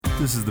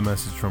This is the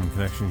message from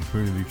Connection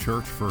Community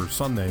Church for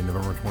Sunday,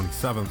 November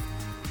 27th,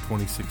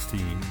 2016.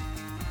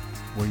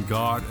 When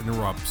God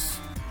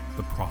interrupts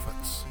the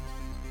prophets.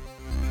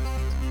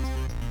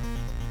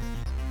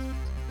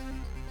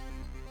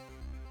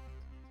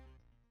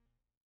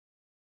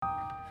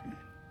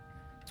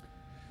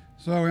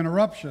 So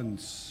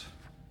interruptions.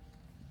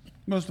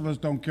 Most of us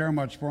don't care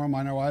much for them.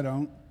 I know I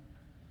don't.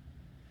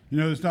 You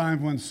know, there's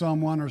times when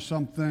someone or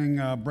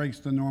something breaks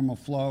the normal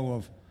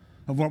flow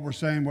of what we're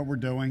saying, what we're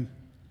doing.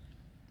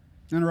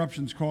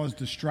 Interruptions cause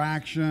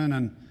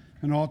distraction,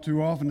 and all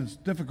too often it's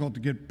difficult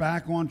to get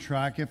back on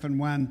track if and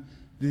when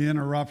the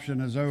interruption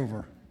is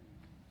over.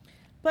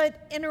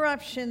 But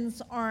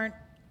interruptions aren't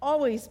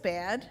always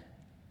bad,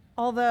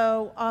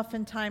 although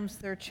oftentimes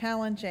they're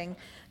challenging.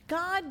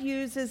 God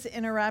uses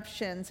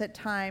interruptions at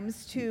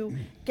times to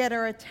get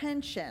our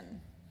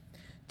attention,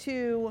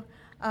 to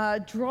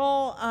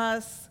draw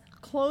us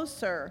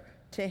closer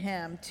to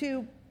Him,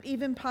 to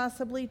even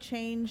possibly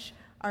change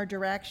our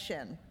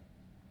direction.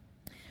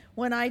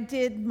 When I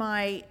did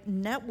my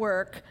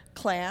network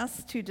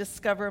class to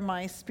discover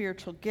my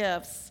spiritual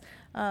gifts,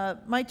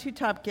 my two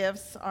top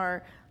gifts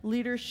are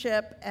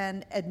leadership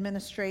and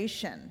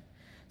administration.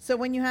 So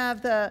when you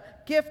have the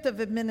gift of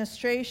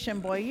administration,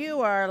 boy,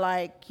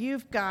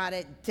 you've got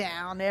it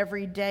down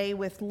every day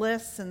with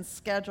lists and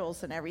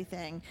schedules and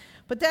everything.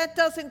 But that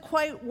doesn't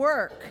quite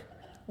work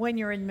when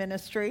you're in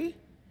ministry.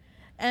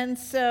 And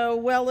so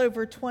well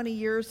over 20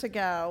 years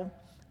ago,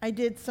 I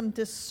did some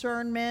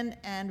discernment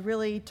and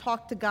really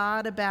talked to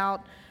God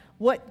about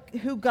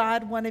who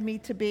God wanted me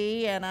to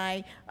be, and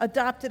I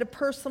adopted a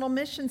personal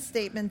mission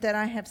statement that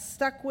I have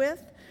stuck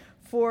with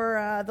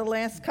for the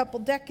last couple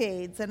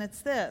decades, and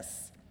it's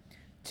this: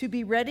 to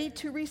be ready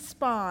to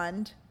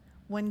respond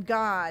when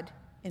God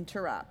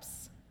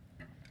interrupts.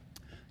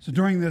 So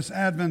during this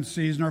Advent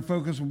season, our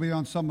focus will be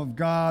on some of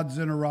God's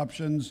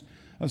interruptions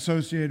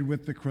associated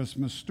with the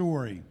Christmas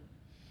story.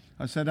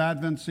 I said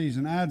Advent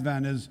season.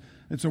 Advent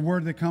it's a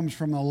word that comes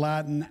from the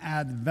Latin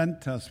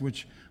adventus,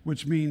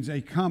 which means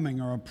a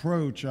coming or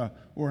approach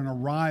or an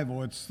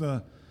arrival. It's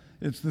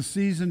the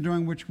season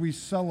during which we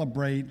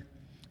celebrate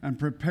and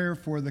prepare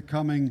for the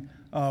coming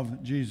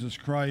of Jesus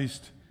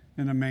Christ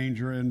in a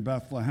manger in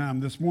Bethlehem.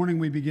 This morning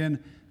we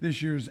begin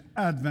this year's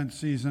Advent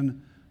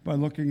season by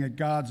looking at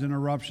God's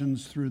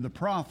interruptions through the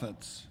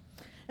prophets.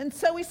 And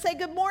so we say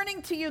good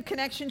morning to you,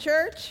 Connection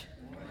Church.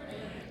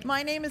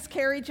 My name is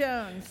Carrie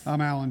Jones. I'm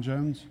Alan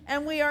Jones.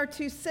 And we are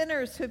two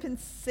sinners who have been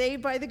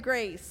saved by the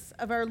grace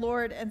of our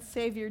Lord and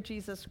Savior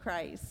Jesus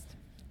Christ.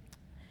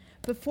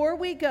 Before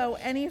we go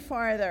any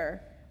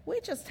farther, we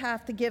just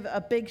have to give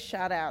a big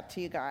shout out to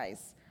you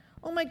guys.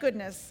 Oh my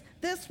goodness,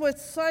 this was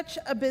such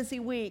a busy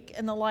week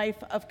in the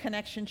life of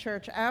Connection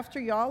Church. After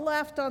y'all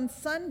left on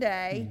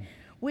Sunday,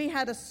 we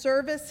had a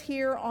service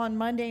here on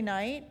Monday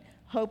night,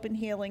 Hope and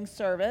Healing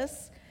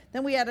service.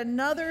 Then we had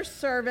another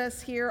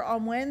service here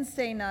on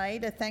Wednesday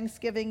night, a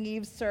Thanksgiving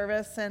Eve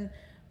service. And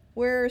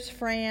where's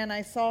Fran?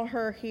 I saw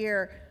her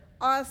here.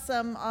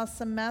 Awesome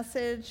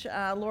message.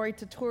 Lori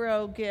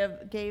Totoro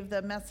gave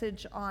the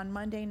message on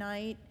Monday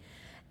night.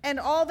 And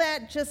all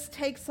that just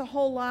takes a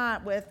whole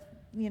lot with,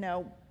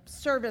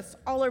 service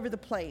all over the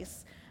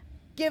place.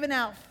 Giving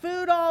out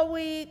food all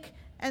week.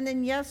 And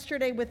then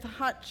yesterday with the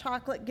hot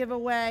chocolate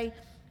giveaway.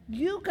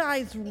 You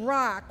guys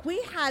rock.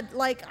 We had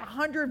like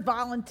 100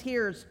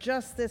 volunteers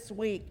just this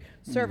week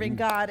serving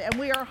God, and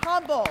we are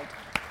humbled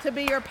to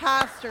be your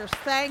pastors.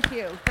 Thank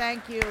you,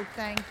 thank you,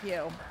 thank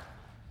you.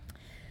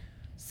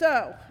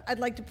 So, I'd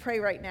like to pray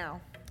right now.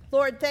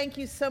 Lord, thank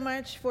you so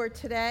much for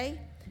today.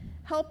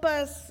 Help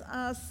us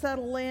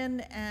settle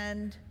in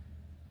and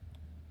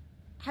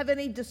have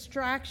any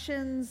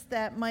distractions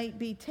that might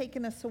be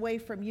taking us away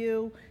from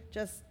you.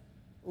 Just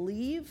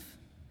leave.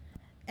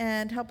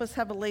 And help us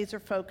have a laser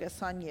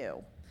focus on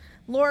you.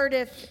 Lord,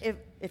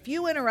 if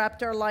you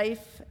interrupt our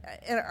life,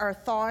 our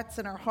thoughts,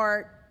 and our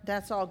heart,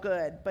 that's all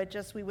good. But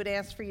just we would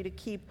ask for you to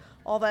keep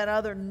all that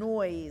other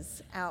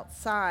noise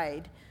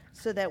outside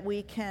so that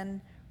we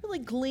can really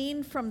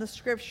glean from the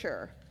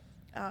Scripture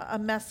a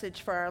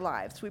message for our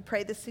lives. We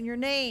pray this in your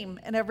name.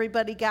 And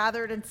everybody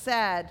gathered and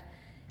said,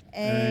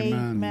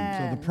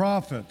 Amen. So the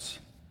prophets,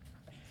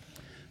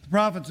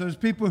 those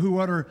people who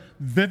utter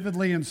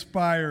vividly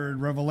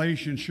inspired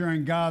revelation,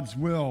 sharing God's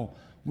will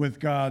with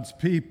God's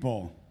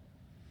people.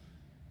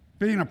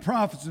 Being a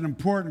prophet is an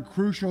important,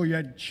 crucial,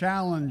 yet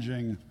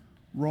challenging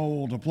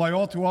role to play.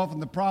 All too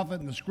often, the prophet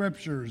in the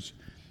Scriptures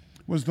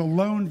was the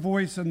lone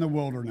voice in the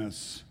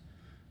wilderness,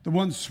 the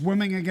one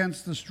swimming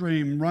against the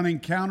stream, running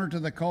counter to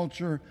the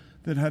culture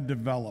that had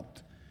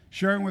developed,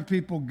 sharing with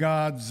people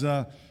God's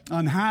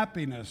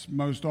unhappiness,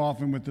 most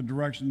often with the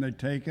direction they'd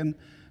taken,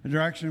 a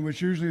direction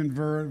which usually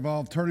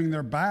involved turning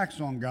their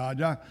backs on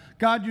God.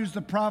 God used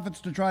the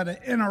prophets to try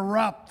to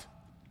interrupt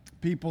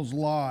people's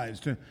lives,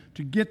 to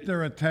get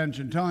their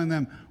attention, telling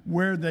them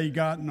where they'd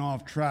gotten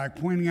off track,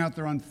 pointing out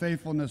their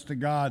unfaithfulness to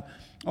God,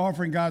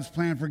 offering God's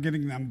plan for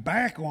getting them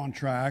back on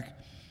track,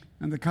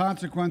 and the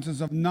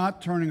consequences of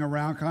not turning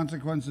around,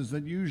 consequences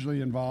that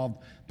usually involve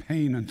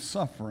pain and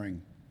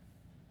suffering.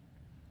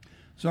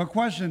 So a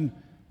question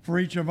for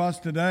each of us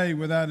today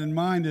with that in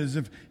mind is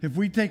if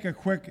we take a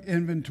quick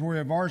inventory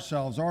of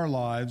ourselves, our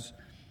lives,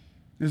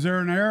 is there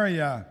an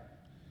area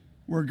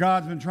where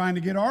God's been trying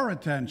to get our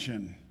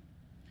attention,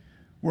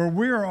 where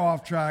we're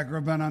off track or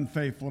have been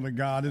unfaithful to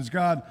God? Is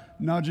God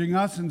nudging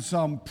us in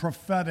some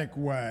prophetic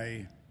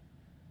way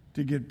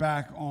to get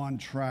back on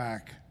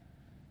track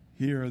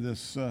here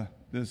this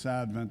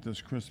Advent,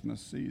 this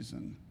Christmas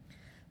season?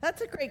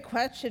 That's a great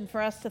question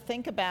for us to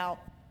think about.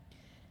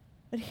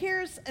 But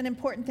here's an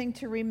important thing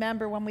to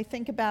remember when we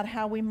think about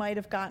how we might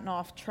have gotten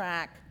off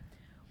track.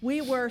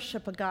 We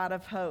worship a God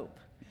of hope.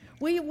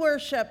 We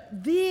worship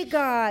the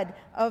God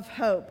of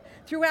hope.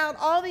 Throughout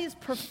all these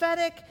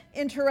prophetic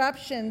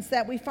interruptions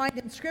that we find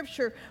in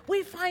Scripture,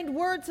 we find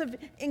words of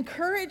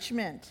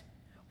encouragement,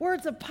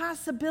 words of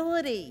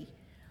possibility,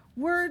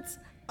 words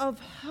of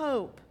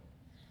hope,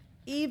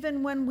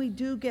 even when we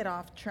do get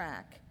off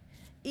track,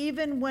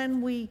 even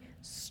when we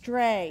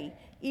stray,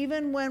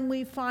 even when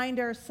we find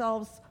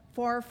ourselves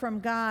far from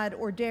God,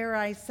 or dare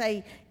I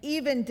say,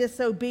 even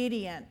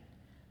disobedient.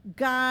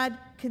 God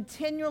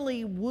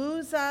continually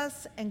woos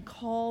us and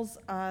calls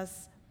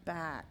us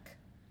back.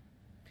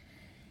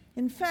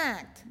 In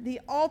fact, the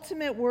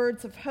ultimate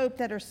words of hope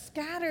that are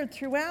scattered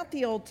throughout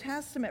the Old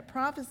Testament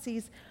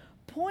prophecies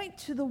point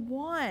to the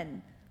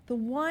one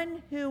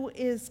who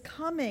is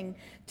coming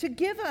to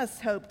give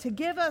us hope, to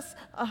give us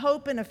a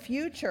hope in a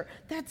future.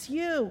 That's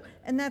you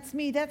and that's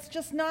me. That's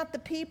just not the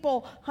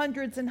people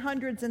hundreds and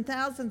hundreds and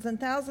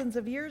thousands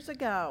of years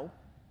ago.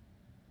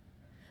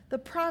 The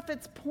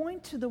prophets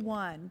point to the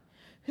one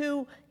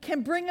who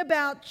can bring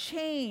about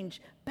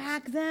change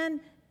back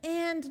then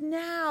and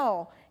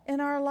now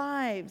in our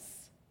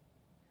lives.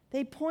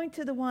 They point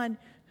to the one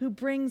who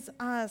brings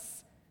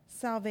us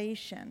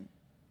salvation.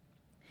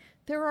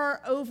 There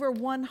are over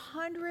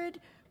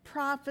 100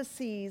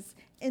 prophecies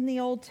in the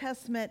Old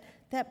Testament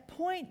that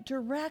point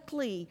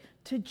directly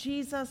to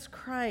Jesus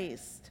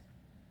Christ.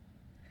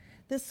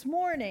 This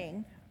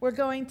morning, we're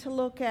going to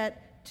look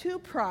at two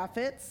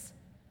prophets,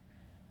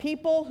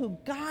 people who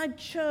God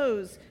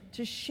chose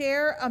to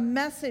share a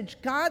message,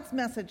 God's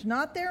message,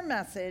 not their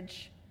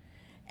message,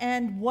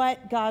 and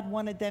what God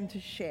wanted them to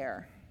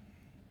share.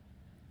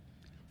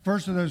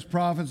 First of those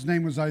prophets'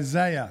 name was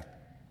Isaiah.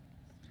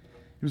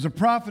 He was a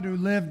prophet who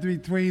lived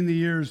between the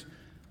years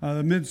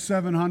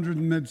mid-700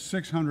 and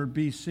mid-600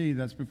 BC.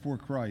 That's before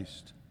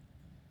Christ.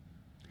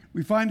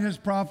 We find his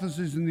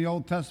prophecies in the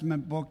Old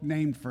Testament book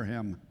named for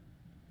him.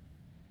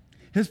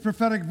 His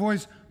prophetic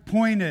voice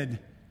pointed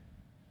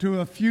to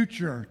a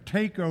future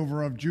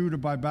takeover of Judah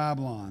by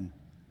Babylon,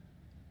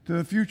 to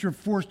the future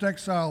forced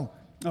exile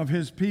of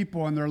his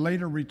people and their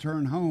later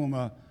return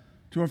home,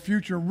 to a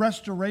future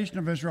restoration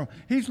of Israel.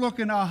 He's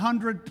looking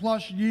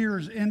 100+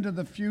 years into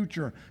the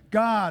future.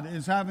 God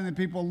is having the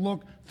people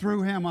look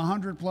through him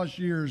 100+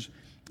 years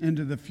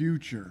into the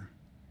future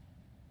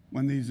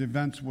when these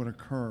events would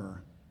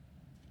occur.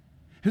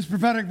 His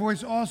prophetic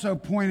voice also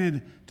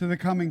pointed to the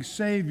coming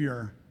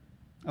Savior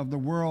of the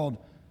world,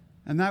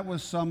 and that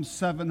was some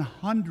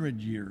 700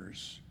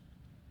 years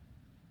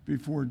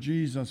before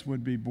Jesus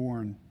would be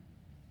born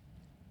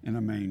in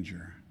a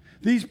manger.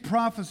 These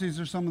prophecies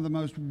are some of the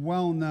most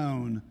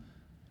well-known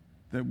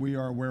that we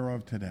are aware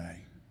of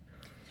today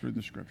through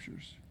the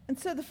Scriptures. And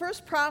so the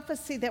first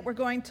prophecy that we're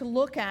going to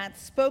look at,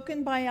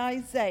 spoken by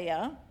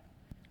Isaiah,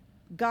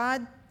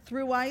 God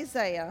through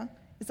Isaiah,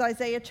 is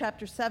Isaiah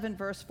chapter 7,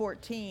 verse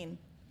 14.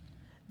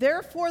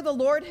 Therefore the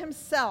Lord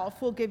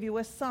himself will give you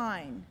a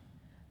sign.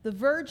 The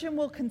virgin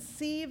will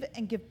conceive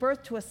and give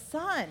birth to a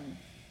son,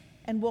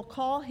 and will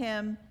call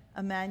him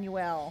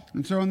Emmanuel.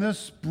 And so in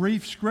this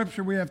brief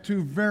scripture, we have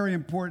two very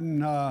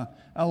important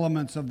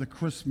elements of the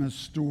Christmas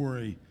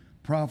story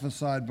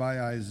prophesied by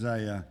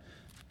Isaiah.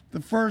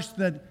 The first,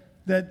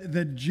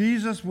 that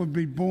Jesus would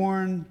be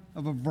born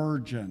of a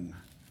virgin.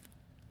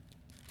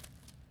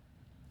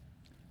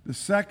 The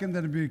second, that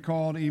it would be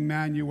called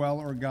Emmanuel,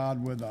 or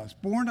God with us.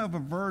 Born of a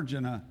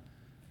virgin.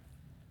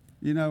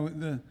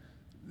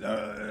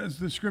 As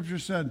the scripture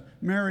said,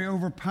 Mary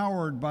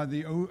overpowered by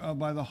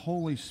the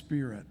Holy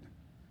Spirit.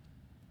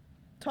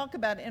 Talk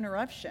about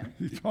interruption.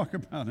 You talk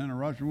about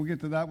interruption. We'll get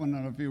to that one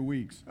in a few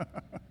weeks.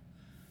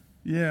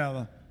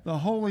 Yeah, the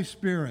Holy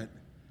Spirit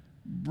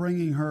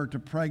bringing her to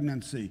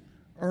pregnancy,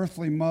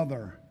 earthly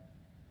mother,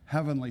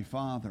 heavenly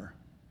Father.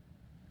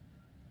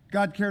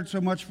 God cared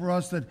so much for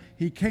us that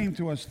he came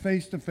to us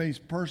face to face,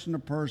 person to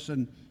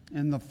person,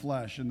 in the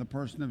flesh, in the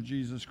person of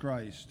Jesus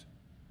Christ.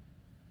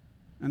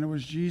 And it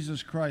was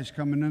Jesus Christ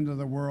coming into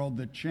the world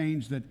that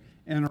changed, that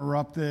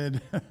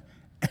interrupted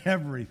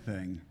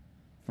everything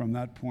from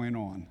that point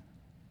on.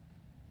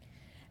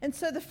 And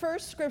so the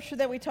first scripture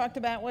that we talked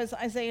about was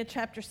Isaiah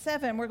chapter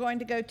 7. We're going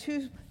to go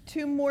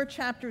two more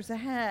chapters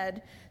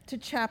ahead to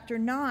chapter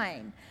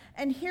 9.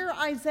 And here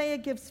Isaiah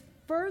gives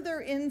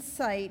further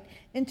insight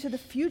into the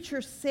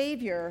future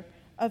Savior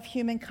of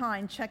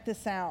humankind. Check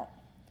this out.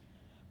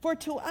 For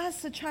to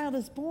us a child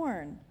is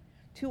born,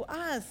 to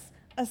us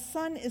a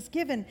son is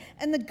given,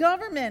 and the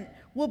government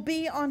will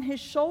be on his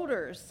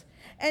shoulders,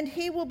 And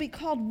he will be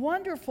called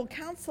Wonderful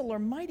Counselor,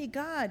 Mighty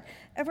God,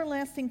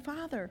 Everlasting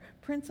Father,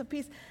 Prince of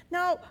Peace.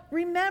 Now,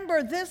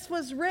 remember, this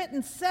was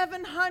written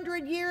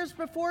 700 years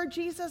before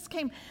Jesus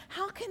came.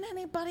 How can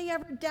anybody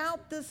ever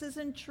doubt this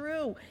isn't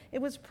true?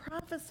 It was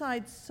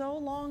prophesied so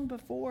long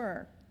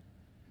before.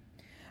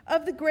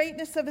 Of the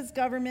greatness of his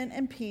government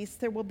and peace,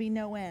 there will be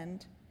no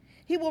end.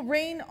 He will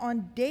reign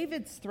on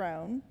David's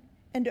throne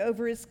and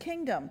over his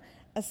kingdom,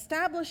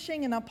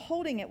 establishing and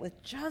upholding it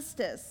with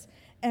justice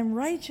and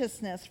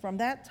righteousness from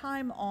that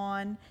time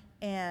on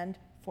and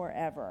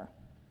forever.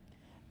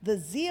 The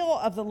zeal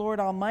of the Lord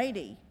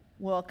Almighty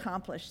will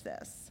accomplish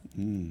this.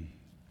 And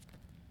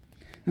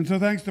so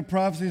thanks to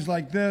prophecies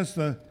like this,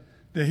 the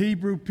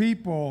Hebrew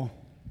people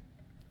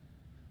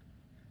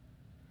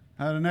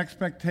had an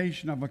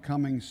expectation of a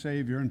coming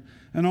Savior.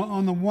 And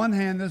on the one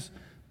hand,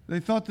 they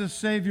thought this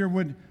Savior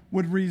would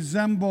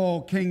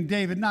resemble King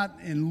David, not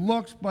in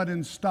looks, but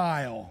in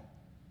style.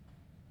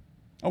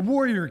 A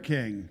warrior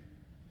king.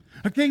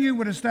 A king who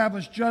would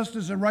establish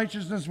justice and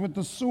righteousness with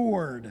the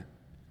sword.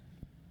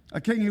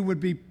 A king who would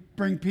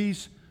bring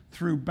peace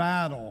through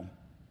battle.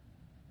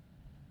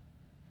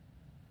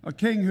 A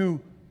king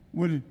who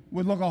would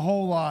look a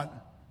whole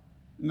lot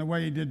in the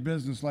way he did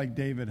business like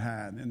David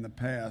had in the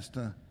past.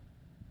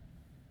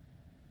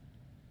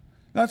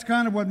 That's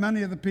kind of what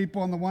many of the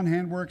people on the one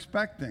hand were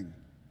expecting,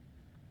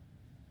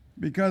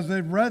 because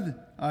they've read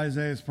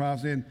Isaiah's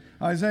prophecy. And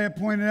Isaiah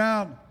pointed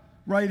out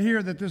right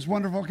here that this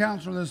wonderful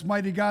counselor, this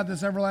mighty God,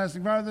 this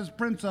everlasting Father, this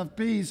Prince of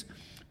Peace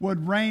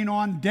would reign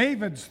on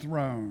David's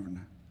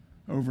throne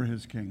over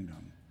his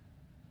kingdom.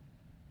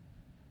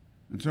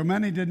 And so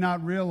many did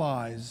not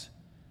realize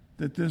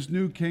that this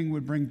new king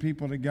would bring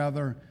people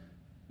together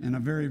in a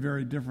very,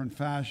 very different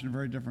fashion, a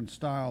very different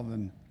style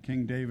than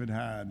King David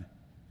had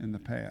in the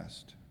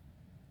past.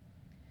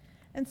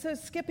 And so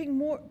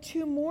skipping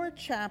two more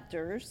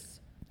chapters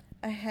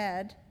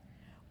ahead,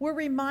 we're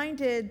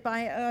reminded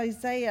by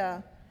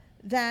Isaiah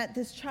that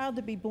this child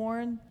to be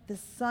born, the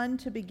son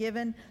to be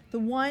given, the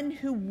one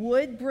who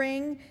would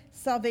bring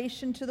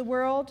salvation to the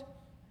world.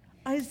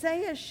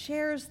 Isaiah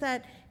shares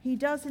that he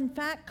does in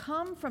fact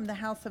come from the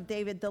house of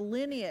David, the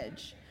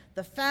lineage,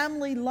 the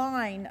family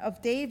line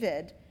of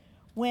David,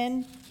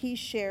 when he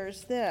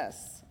shares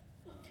this.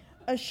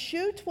 A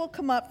shoot will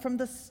come up from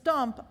the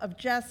stump of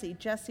Jesse.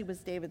 Jesse was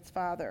David's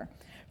father.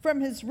 From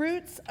his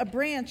roots, a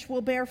branch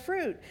will bear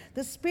fruit.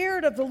 The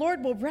Spirit of the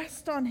Lord will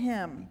rest on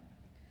him.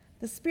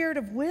 The Spirit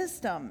of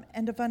wisdom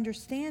and of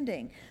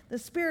understanding, the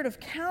Spirit of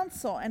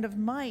counsel and of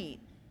might,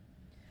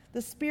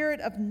 the Spirit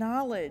of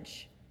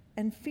knowledge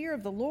and fear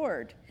of the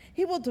Lord.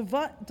 He will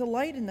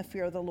delight in the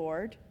fear of the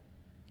Lord.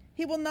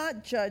 He will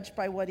not judge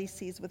by what he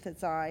sees with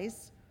his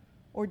eyes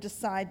or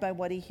decide by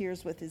what he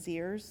hears with his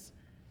ears,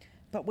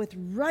 but with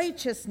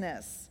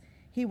righteousness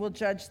he will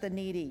judge the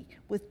needy.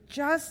 With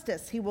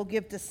justice he will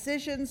give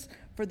decisions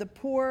for the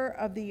poor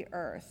of the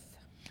earth.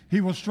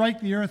 He will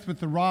strike the earth with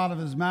the rod of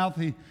his mouth.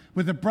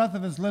 With the breath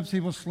of his lips, he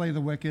will slay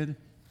the wicked.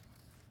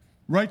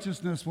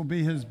 Righteousness will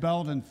be his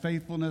belt, and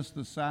faithfulness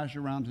the sash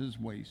around his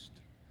waist.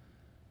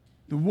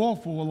 The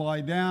wolf will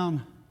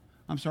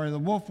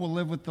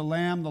live with the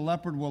lamb. The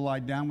leopard will lie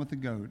down with the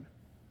goat.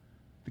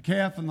 The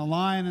calf and the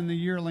lion and the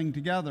yearling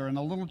together, and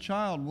a little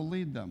child will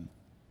lead them.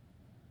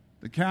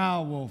 The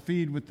cow will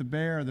feed with the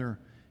bear. Their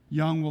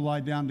young will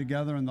lie down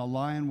together, and the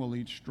lion will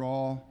eat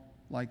straw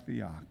like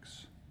the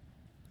ox.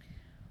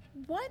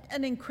 What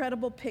an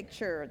incredible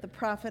picture the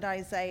prophet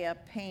Isaiah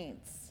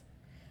paints.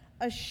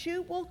 A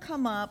shoot will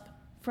come up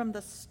from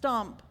the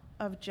stump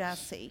of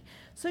Jesse.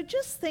 So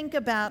just think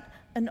about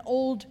an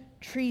old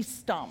tree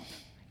stump,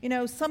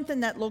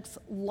 something that looks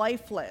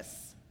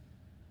lifeless,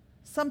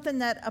 something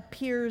that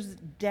appears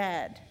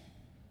dead.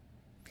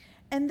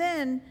 And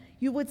then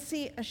you would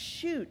see a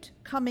shoot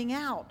coming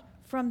out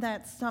from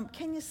that stump.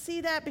 Can you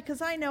see that?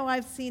 Because I know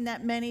I've seen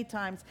that many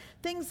times.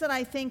 Things that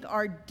I think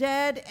are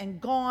dead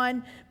and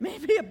gone,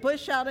 maybe a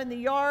bush out in the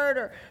yard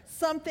or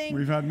something.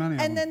 We've had many of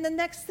them. And then the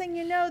next thing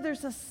you know,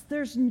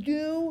 there's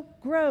new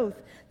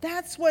growth.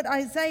 That's what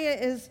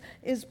Isaiah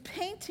is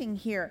painting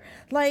here.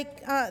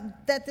 Like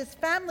that this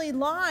family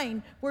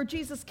line where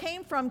Jesus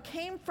came from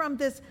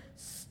this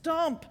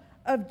stump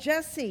of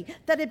Jesse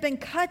that had been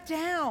cut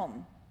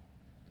down,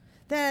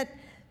 that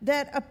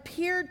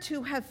appeared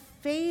to have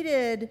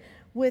faded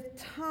with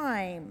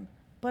time,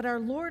 but our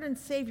Lord and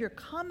Savior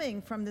coming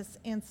from this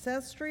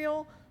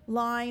ancestral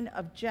line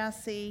of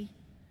Jesse,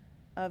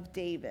 of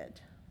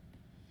David.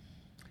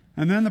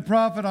 And then the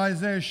prophet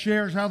Isaiah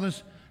shares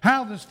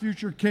how this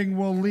future king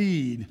will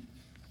lead,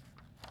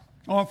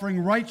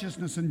 offering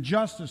righteousness and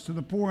justice to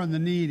the poor and the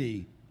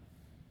needy,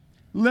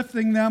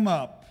 lifting them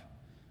up,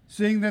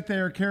 seeing that they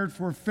are cared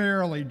for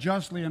fairly,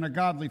 justly, in a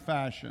godly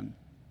fashion.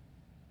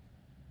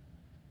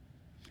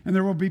 And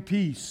there will be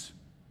peace.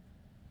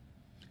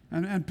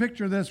 And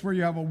picture this, where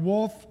you have a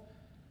wolf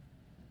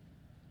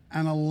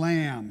and a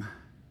lamb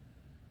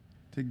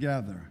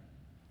together.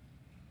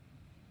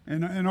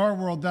 In our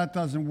world, that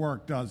doesn't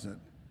work, does it?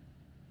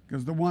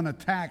 Because the one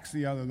attacks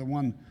the other, the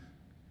one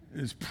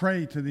is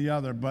prey to the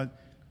other. But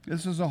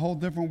This is a whole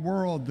different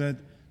world that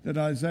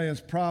Isaiah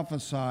is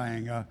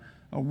prophesying, a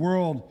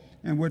world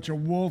in which a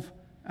wolf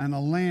and a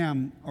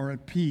lamb are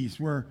at peace,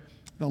 where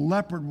the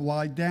leopard will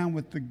lie down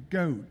with the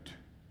goat.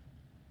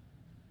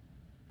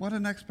 What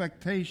an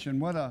expectation.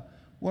 What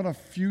a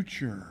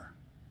future.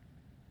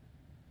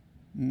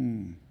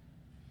 And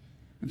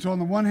so on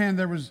the one hand,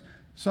 there was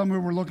some who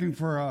were looking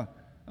for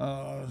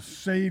a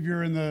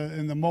savior in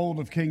the mold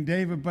of King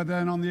David, but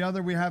then on the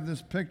other we have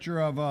this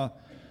picture of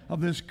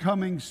this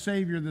coming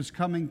savior, this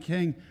coming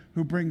king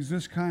who brings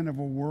this kind of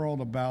a world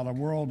about, a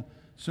world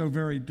so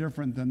very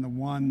different than the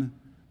one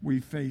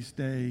we face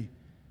day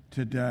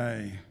to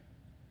day.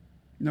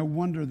 No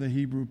wonder the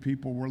Hebrew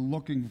people were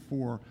looking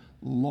for,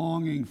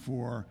 longing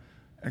for,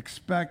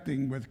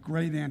 expecting with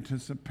great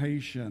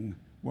anticipation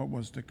what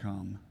was to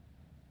come.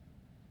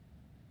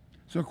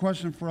 So a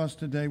question for us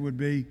today would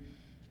be,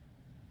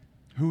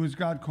 who is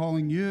God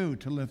calling you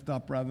to lift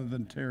up rather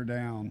than tear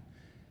down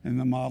in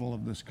the model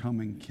of this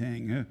coming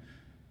king?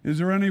 Is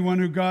there anyone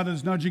who God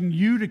is nudging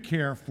you to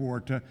care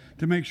for, to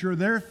make sure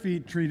their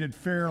feet treated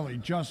fairly,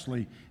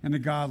 justly, in a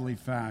godly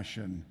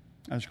fashion,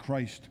 as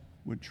Christ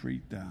would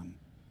treat them?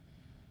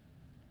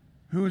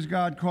 Who is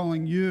God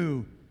calling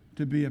you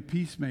to be a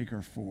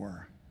peacemaker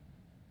for?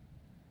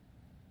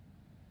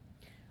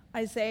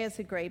 Isaiah is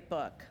a great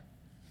book.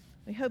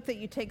 We hope that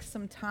you take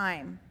some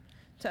time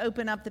to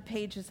open up the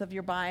pages of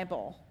your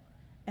Bible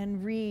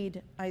and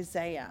read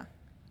Isaiah.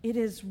 It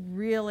is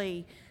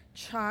really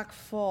chock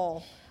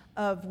full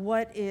of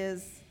what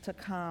is to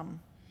come.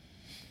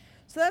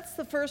 So that's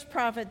the first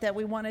prophet that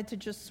we wanted to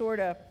just sort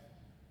of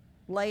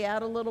lay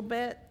out a little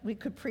bit. We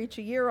could preach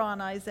a year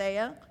on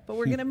Isaiah, but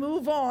we're going to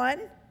move on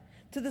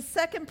to the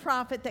second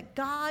prophet that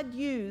God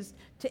used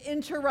to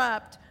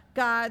interrupt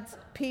God's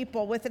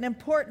people with an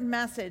important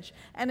message,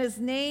 and his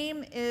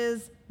name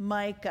is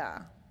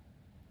Micah.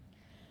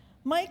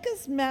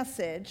 Micah's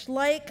message,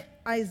 like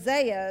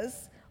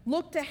Isaiah's,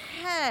 looked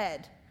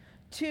ahead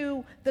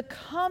to the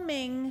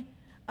coming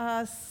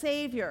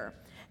Savior.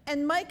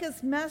 And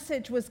Micah's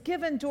message was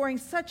given during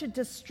such a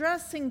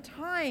distressing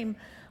time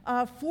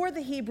for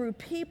the Hebrew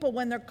people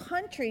when their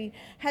country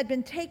had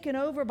been taken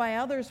over by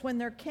others, when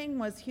their king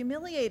was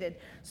humiliated.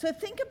 So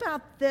think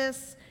about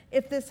this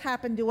if this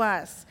happened to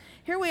us.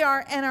 Here we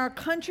are, and our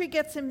country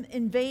gets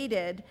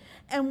invaded,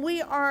 and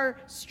we are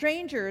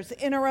strangers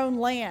in our own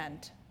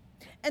land.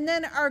 And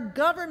then our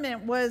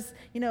government was,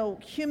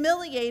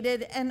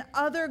 humiliated, and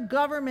other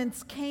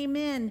governments came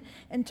in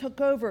and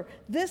took over.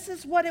 This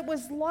is what it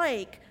was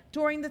like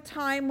during the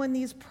time when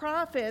these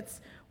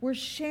prophets were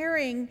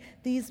sharing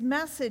these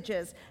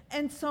messages.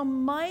 And so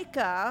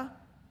Micah,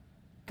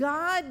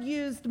 God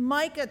used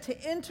Micah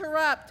to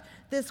interrupt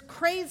this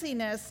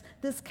craziness,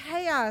 this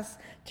chaos,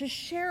 to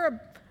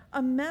share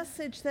a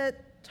message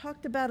that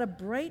talked about a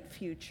bright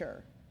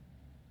future,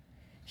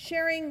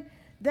 sharing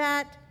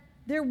that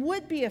there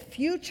would be a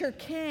future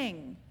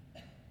king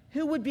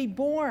who would be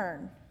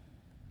born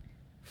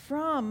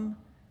from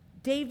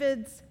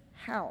David's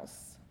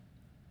house.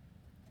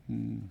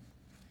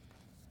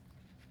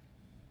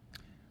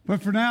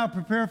 But for now,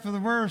 prepare for the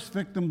worst,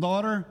 victim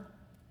daughter.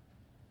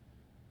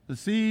 The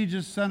siege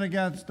is sent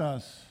against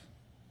us.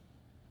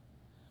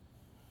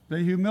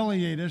 They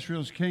humiliate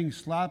Israel's king,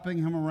 slapping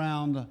him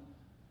around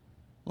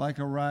like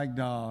a rag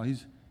doll.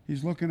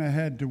 He's looking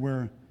ahead to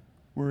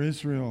where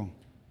Israel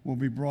will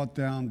be brought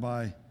down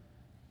by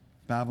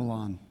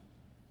Babylon.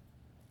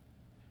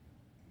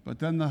 But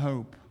then the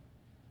hope.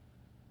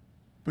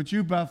 But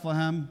you,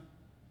 Bethlehem,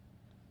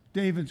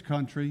 David's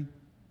country,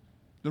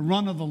 the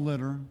run of the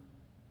litter,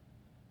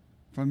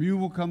 from you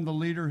will come the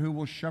leader who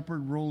will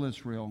shepherd, rule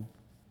Israel.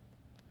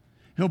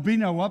 He'll be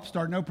no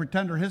upstart, no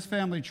pretender. His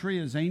family tree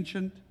is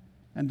ancient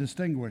and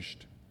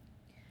distinguished.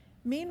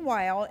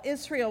 Meanwhile,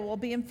 Israel will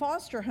be in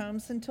foster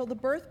homes until the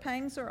birth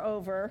pangs are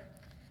over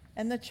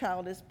and the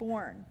child is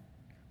born.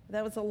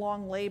 That was a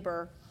long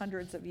labor,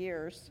 hundreds of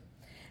years.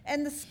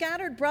 And the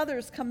scattered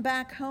brothers come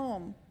back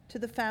home to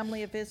the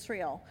family of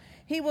Israel.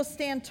 He will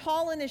stand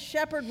tall in his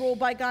shepherd rule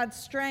by God's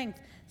strength,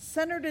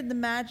 centered in the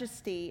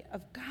majesty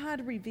of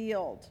God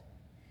revealed.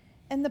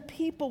 And the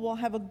people will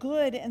have a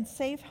good and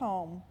safe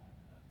home,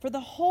 for the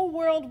whole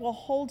world will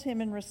hold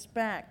him in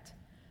respect,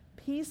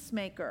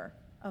 peacemaker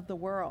of the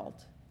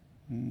world.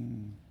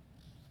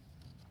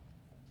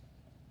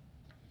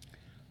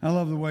 I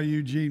love the way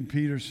Eugene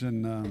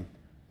Peterson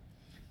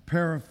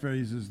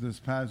paraphrases this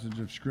passage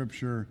of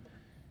Scripture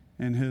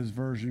in his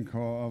version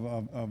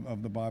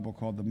of the Bible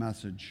called The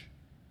Message.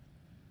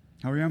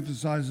 How he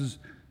emphasizes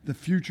the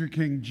future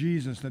King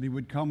Jesus, that he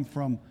would come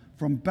from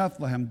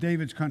Bethlehem,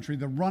 David's country,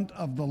 the runt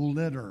of the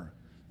litter.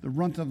 The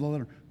runt of the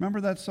litter. Remember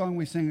that song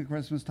we sing at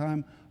Christmas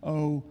time?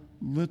 Oh,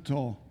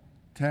 little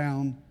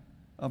town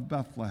of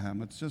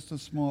Bethlehem. It's just a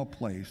small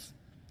place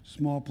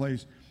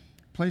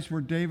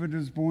where David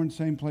was born,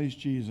 same place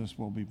Jesus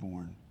will be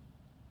born.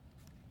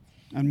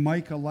 And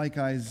Micah, like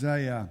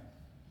Isaiah,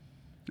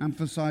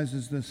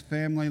 emphasizes this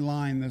family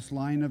line, this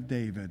line of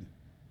David.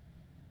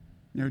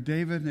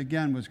 David,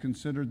 again, was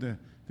considered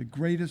the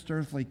greatest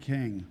earthly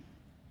king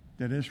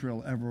that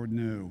Israel ever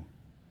knew.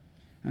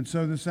 And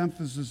so this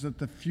emphasis that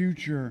the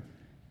future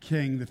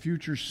king, the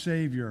future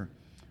Savior,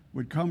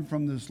 would come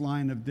from this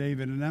line of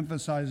David, and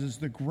emphasizes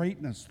the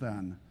greatness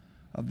then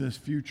of this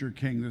future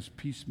king, this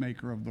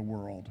peacemaker of the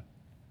world.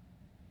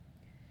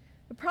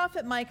 The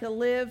prophet Micah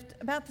lived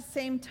about the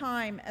same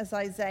time as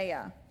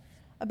Isaiah,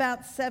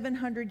 about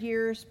 700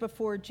 years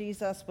before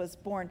Jesus was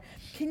born.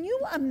 Can you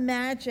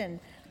imagine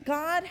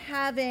God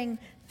having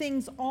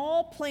things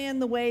all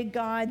planned the way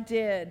God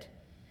did?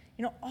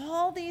 You know,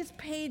 all these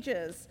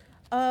pages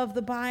of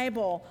the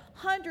Bible,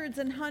 hundreds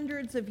and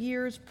hundreds of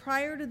years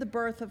prior to the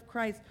birth of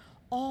Christ,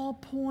 all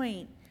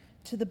point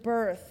to the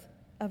birth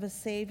of a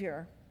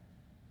Savior.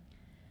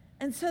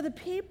 And so the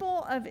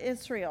people of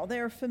Israel, they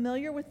are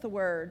familiar with the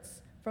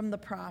words from the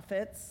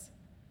prophets,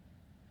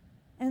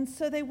 and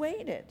so they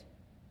waited,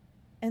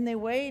 and they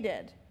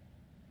waited,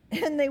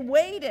 and they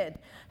waited.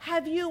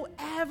 Have you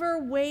ever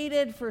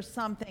waited for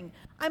something?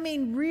 I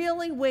mean,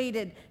 really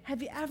waited.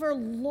 Have you ever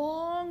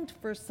longed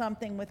for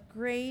something with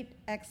great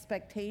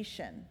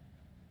expectation,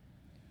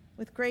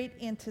 with great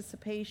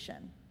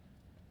anticipation?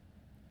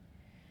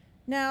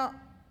 Now,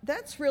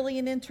 that's really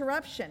an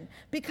interruption,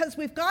 because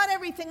we've got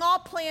everything all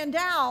planned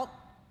out,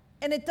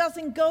 and it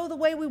doesn't go the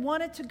way we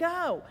want it to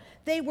go.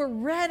 They were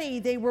ready.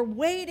 They were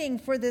waiting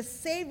for this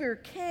Savior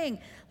King.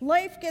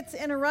 Life gets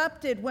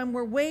interrupted when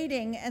we're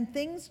waiting, and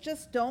things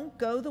just don't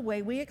go the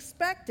way we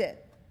expect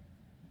it.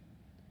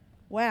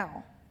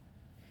 Wow.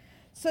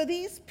 So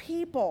these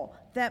people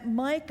that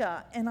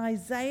Micah and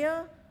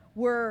Isaiah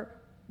were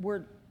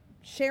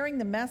sharing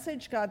the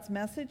message, God's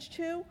message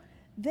to,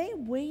 they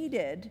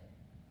waited.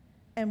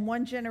 And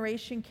one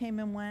generation came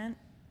and went,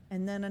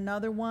 and then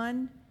another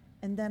one,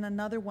 and then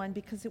another one,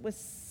 because it was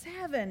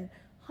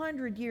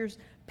 700 years.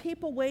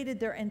 People waited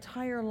their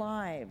entire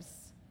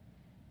lives,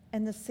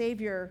 and the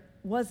Savior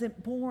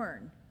wasn't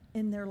born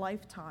in their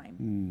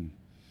lifetime.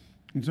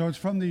 And so it's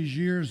from these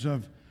years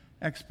of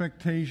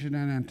expectation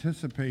and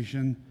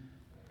anticipation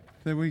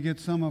that we get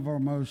some of our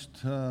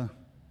most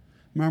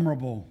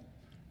memorable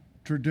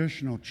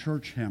traditional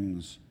church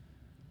hymns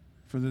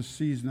for this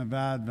season of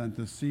Advent,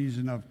 the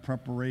season of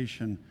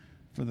preparation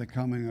for the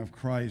coming of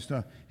Christ.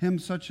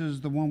 Hymns such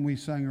as the one we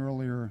sang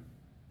earlier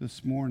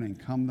this morning,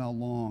 Come Thou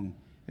Long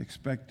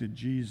Expected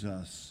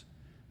Jesus.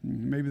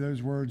 Maybe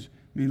those words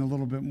mean a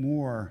little bit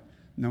more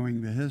knowing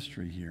the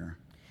history here.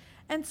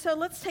 And so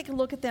let's take a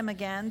look at them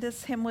again.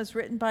 This hymn was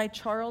written by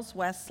Charles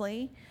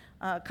Wesley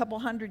a couple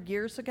hundred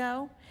years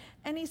ago,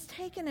 and he's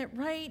taken it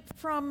right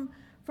from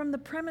the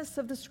premise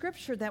of the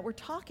scripture that we're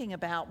talking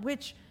about,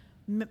 which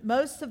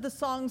most of the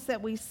songs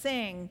that we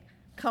sing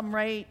come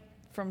right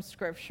from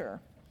Scripture.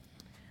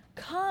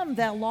 Come,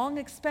 thou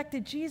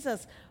long-expected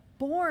Jesus,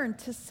 born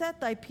to set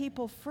thy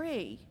people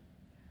free.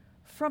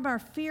 From our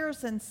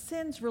fears and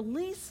sins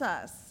release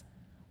us.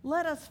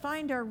 Let us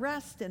find our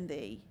rest in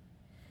thee.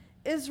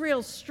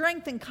 Israel's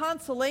strength and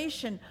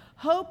consolation,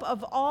 hope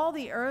of all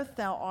the earth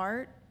thou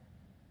art,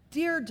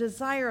 dear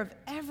desire of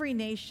every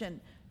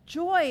nation,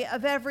 joy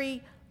of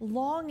every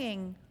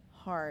longing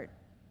heart.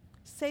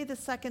 Say the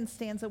second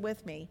stanza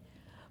with me.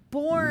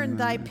 Born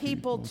thy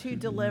people to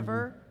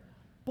deliver,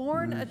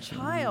 born a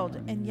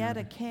child and yet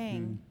a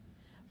king,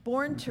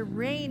 born to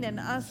reign in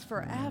us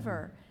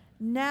forever,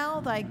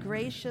 now thy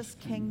gracious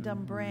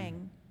kingdom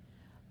bring.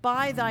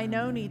 By thine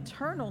own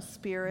eternal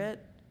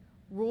Spirit,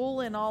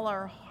 rule in all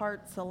our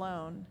hearts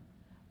alone.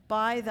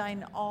 By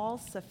thine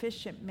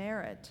all-sufficient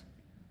merit,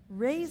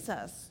 raise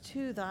us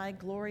to thy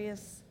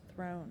glorious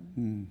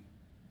throne.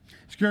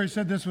 Scary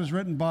said this was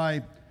written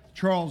by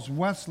Charles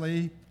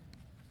Wesley,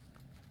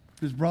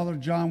 his brother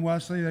John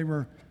Wesley. They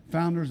were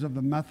founders of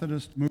the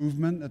Methodist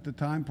movement at the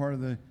time, part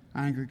of the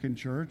Anglican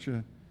Church,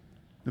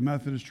 the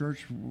Methodist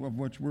Church of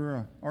which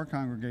our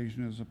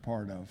congregation is a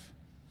part of.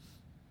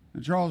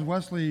 And Charles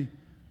Wesley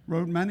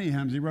wrote many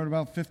hymns. He wrote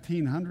about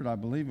 1,500, I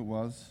believe it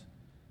was.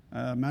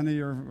 Many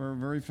are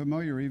very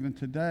familiar even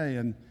today,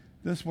 and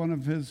this one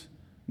of his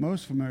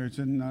most familiar. It's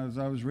in, as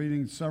I was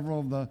reading several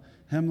of the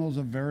hymnals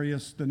of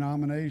various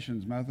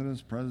denominations,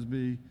 Methodist,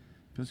 Presby,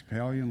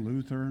 Episcopalian,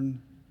 Lutheran,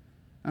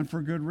 and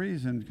for good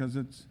reason, because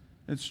it's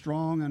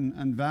strong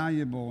and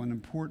valuable and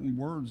important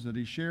words that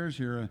he shares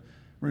here,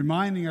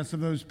 reminding us of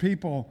those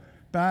people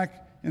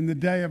back in the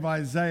day of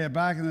Isaiah,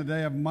 back in the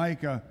day of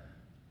Micah,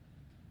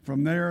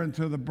 from there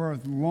until the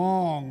birth,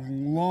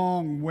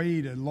 long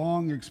waited,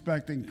 long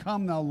expecting.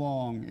 Come thou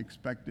long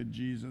expected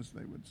Jesus,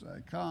 they would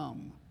say.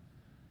 Come,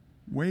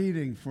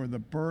 waiting for the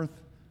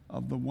birth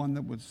of the one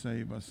that would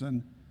save us.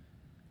 And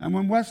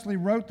when Wesley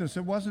wrote this,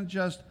 it wasn't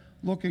just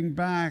looking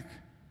back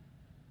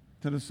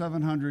to the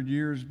 700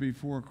 years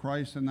before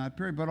Christ in that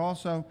period, but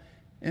also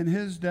in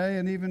his day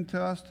and even to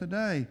us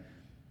today,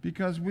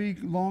 because we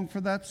long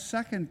for that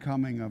second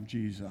coming of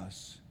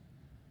Jesus.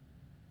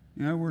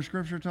 You know, where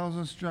Scripture tells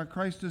us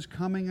Christ is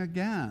coming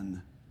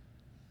again.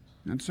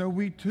 And so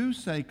we too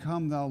say,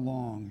 come thou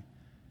long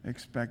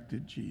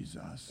expected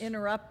Jesus.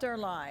 Interrupt our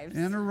lives.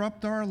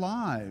 Interrupt our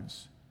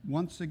lives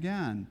once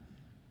again.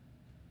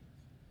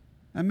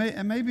 And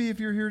maybe if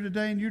you're here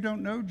today and you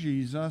don't know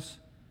Jesus,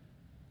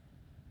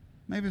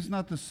 maybe it's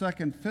not the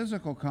second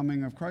physical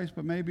coming of Christ,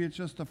 but maybe it's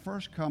just the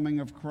first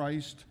coming of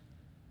Christ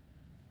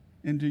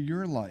into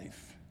your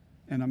life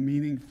in a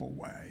meaningful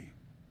way.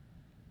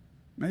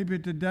 Maybe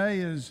today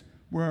is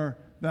where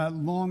that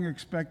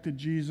long-expected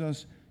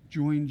Jesus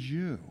joins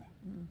you,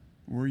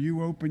 where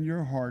you open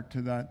your heart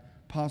to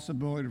that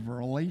possibility of a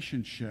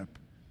relationship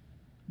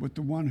with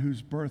the one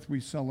whose birth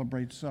we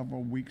celebrate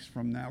several weeks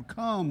from now.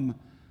 Come,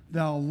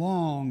 thou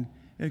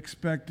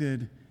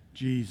long-expected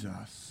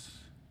Jesus.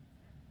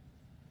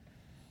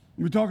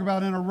 We talk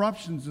about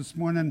interruptions this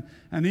morning,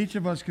 and each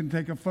of us can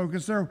take a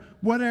focus there.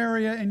 What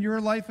area in your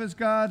life is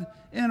God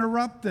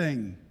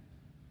interrupting?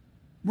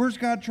 Where's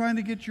God trying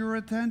to get your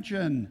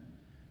attention?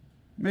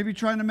 Maybe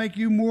trying to make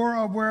you more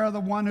aware of the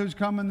one who's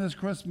coming this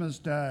Christmas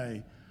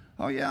day.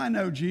 Oh, yeah, I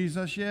know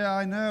Jesus. Yeah,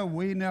 I know.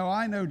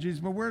 I know Jesus.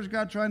 But where's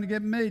God trying to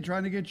get me?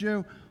 Trying to get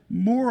you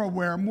more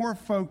aware, more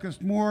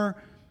focused, more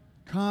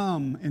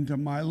come into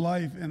my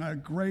life in a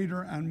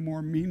greater and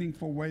more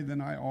meaningful way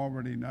than I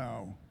already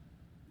know.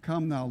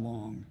 Come thou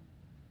long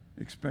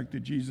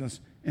expected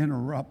Jesus,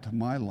 interrupt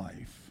my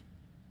life.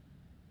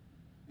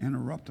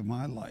 Interrupt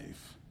my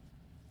life.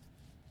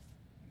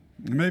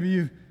 Maybe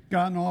you've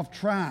gotten off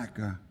track.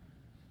 And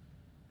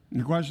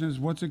the question is,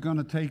 what's it going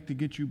to take to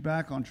get you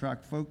back on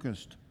track,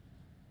 focused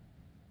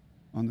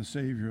on the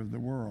Savior of the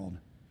world?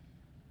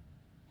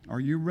 Are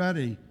you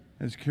ready,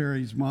 as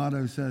Carrie's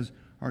motto says,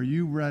 are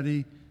you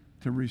ready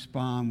to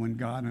respond when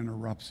God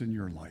interrupts in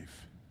your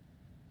life?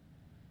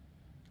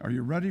 Are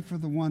you ready for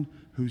the one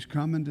who's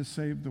coming to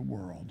save the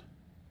world?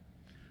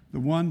 The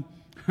one,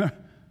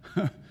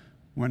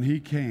 when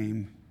he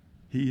came,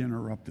 he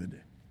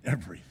interrupted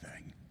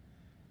everything.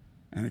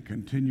 And it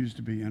continues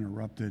to be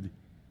interrupted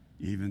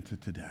even to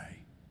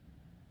today.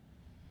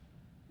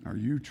 Are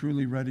you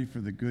truly ready for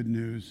the good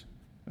news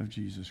of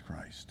Jesus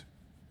Christ?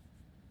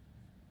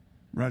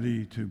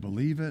 Ready to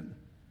believe it?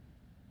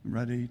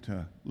 Ready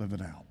to live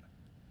it out?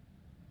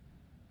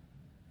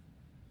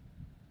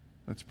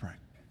 Let's pray.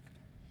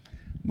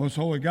 Most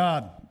holy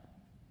God,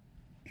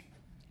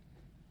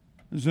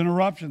 those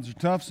interruptions are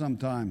tough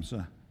sometimes,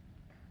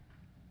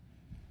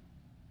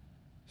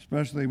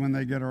 especially when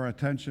they get our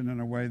attention in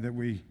a way that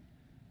we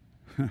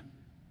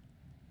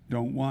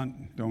don't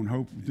want, don't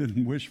hope,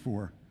 didn't wish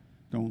for,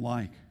 don't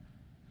like.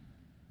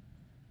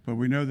 But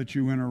we know that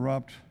you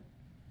interrupt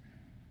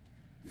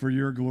for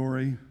your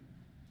glory,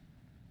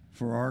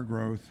 for our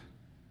growth,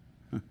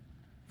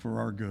 for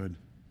our good.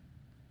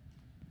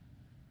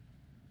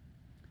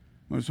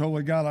 Most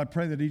holy God, I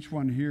pray that each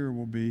one here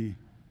will be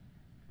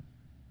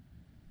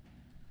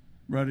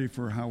ready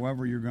for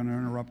however you're going to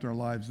interrupt our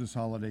lives this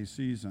holiday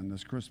season,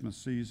 this Christmas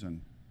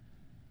season.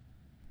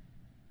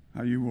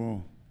 How you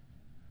will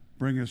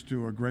bring us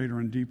to a greater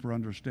and deeper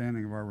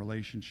understanding of our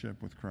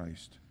relationship with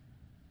Christ.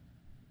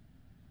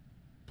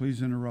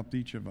 Please interrupt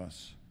each of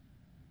us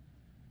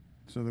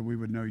so that we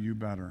would know you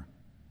better.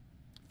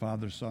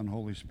 Father, Son,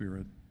 Holy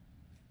Spirit.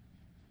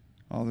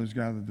 All those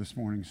gathered this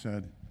morning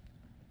said,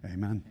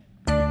 Amen.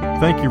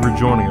 Thank you for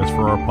joining us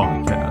for our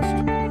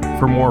podcast.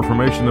 For more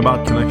information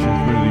about Connection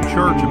Community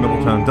Church in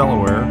Middletown,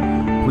 Delaware,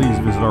 please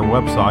visit our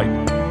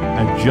website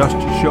at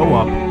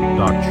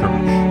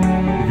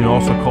justshowup.church. You can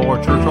also call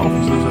our church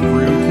offices at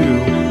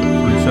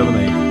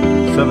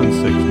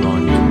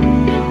 302-378-7692.